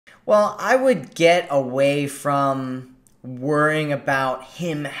Well, I would get away from worrying about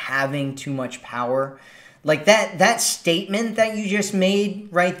him having too much power. Like that statement that you just made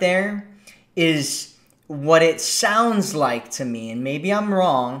right there is what it sounds like to me, and maybe I'm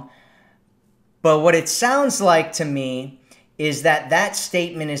wrong, but what it sounds like to me is that that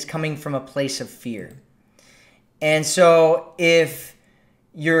statement is coming from a place of fear. And so if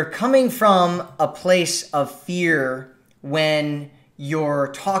you're coming from a place of fear when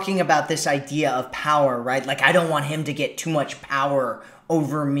you're talking about this idea of power, right? Like, I don't want him to get too much power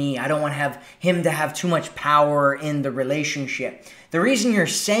over me. I don't want him to have too much power in the relationship. The reason you're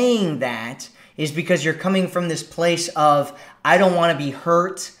saying that is because you're coming from this place of, I don't want to be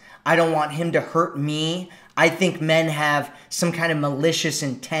hurt. I don't want him to hurt me. I think men have some kind of malicious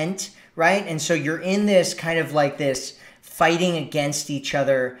intent, right? And so you're in this kind of like this fighting against each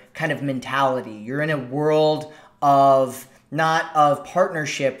other kind of mentality. You're in a world of not of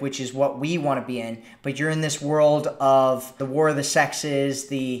partnership, which is what we want to be in, but you're in this world of the war of the sexes,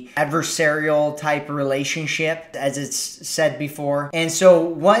 the adversarial type of relationship, as it's said before. And so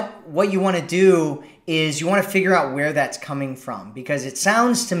what you want to do is you want to figure out where that's coming from, because it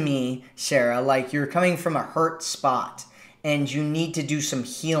sounds to me, Sarah, like you're coming from a hurt spot and you need to do some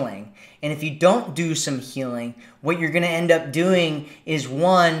healing. And if you don't do some healing, what you're going to end up doing is,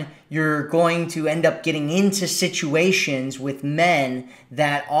 one, you're going to end up getting into situations with men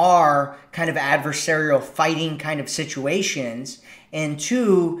that are kind of adversarial fighting kind of situations. And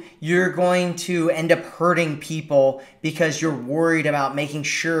two, you're going to end up hurting people because you're worried about making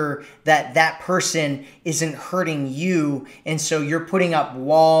sure that that person isn't hurting you. And so you're putting up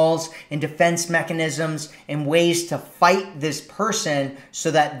walls and defense mechanisms and ways to fight this person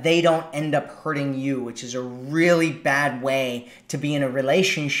so that they don't end up hurting you, which is a really bad way to be in a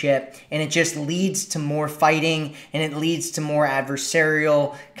relationship. And it just leads to more fighting, and it leads to more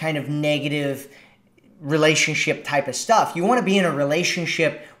adversarial kind of negative relationship type of stuff. You want to be in a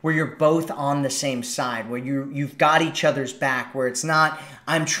relationship where you're both on the same side, where you've got each other's back, where it's not,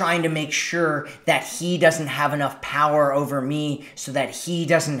 I'm trying to make sure that he doesn't have enough power over me so that he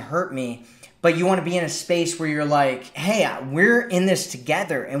doesn't hurt me. But you want to be in a space where you're like, hey, we're in this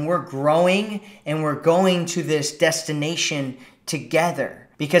together and we're growing and we're going to this destination together.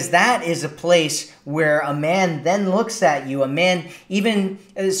 Because that is a place where a man then looks at you. A man, even,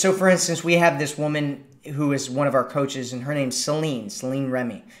 so for instance, we have this woman who is one of our coaches, and her name's Celine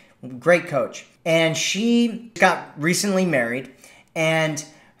Remy. Great coach. And she got recently married, and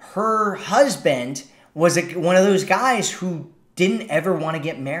her husband was one of those guys who didn't ever want to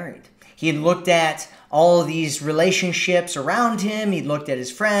get married. He had looked at all of these relationships around him. He'd looked at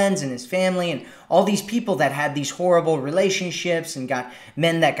his friends and his family and all these people that had these horrible relationships and got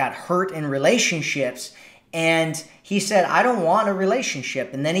men that got hurt in relationships. And he said, I don't want a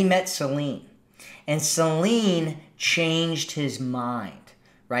relationship. And then he met Celine. And Celine changed his mind,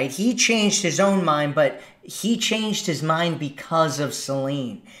 right? He changed his own mind, but he changed his mind because of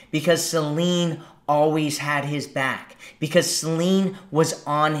Celine. Because Celine always had his back. Because Celine was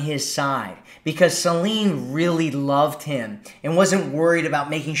on his side. Because Celine really loved him and wasn't worried about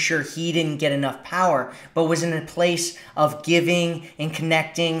making sure he didn't get enough power, but was in a place of giving and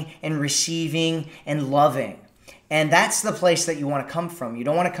connecting and receiving and loving. And that's the place that you want to come from. You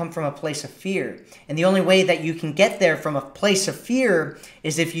don't want to come from a place of fear. And the only way that you can get there from a place of fear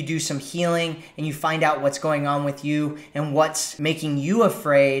is if you do some healing and you find out what's going on with you and what's making you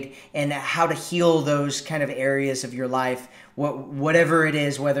afraid and how to heal those kind of areas of your life, whatever it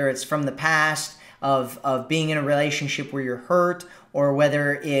is, whether it's from the past of being in a relationship where you're hurt, or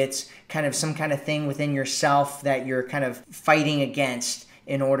whether it's kind of some kind of thing within yourself that you're kind of fighting against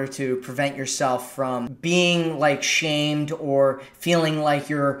in order to prevent yourself from being like shamed or feeling like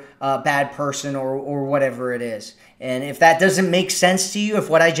you're a bad person or whatever it is. And if that doesn't make sense to you, if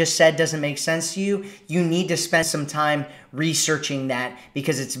what I just said doesn't make sense to you, you need to spend some time researching that,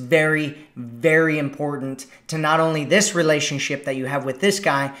 because it's very, very important to not only this relationship that you have with this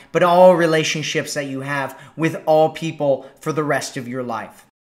guy, but all relationships that you have with all people for the rest of your life.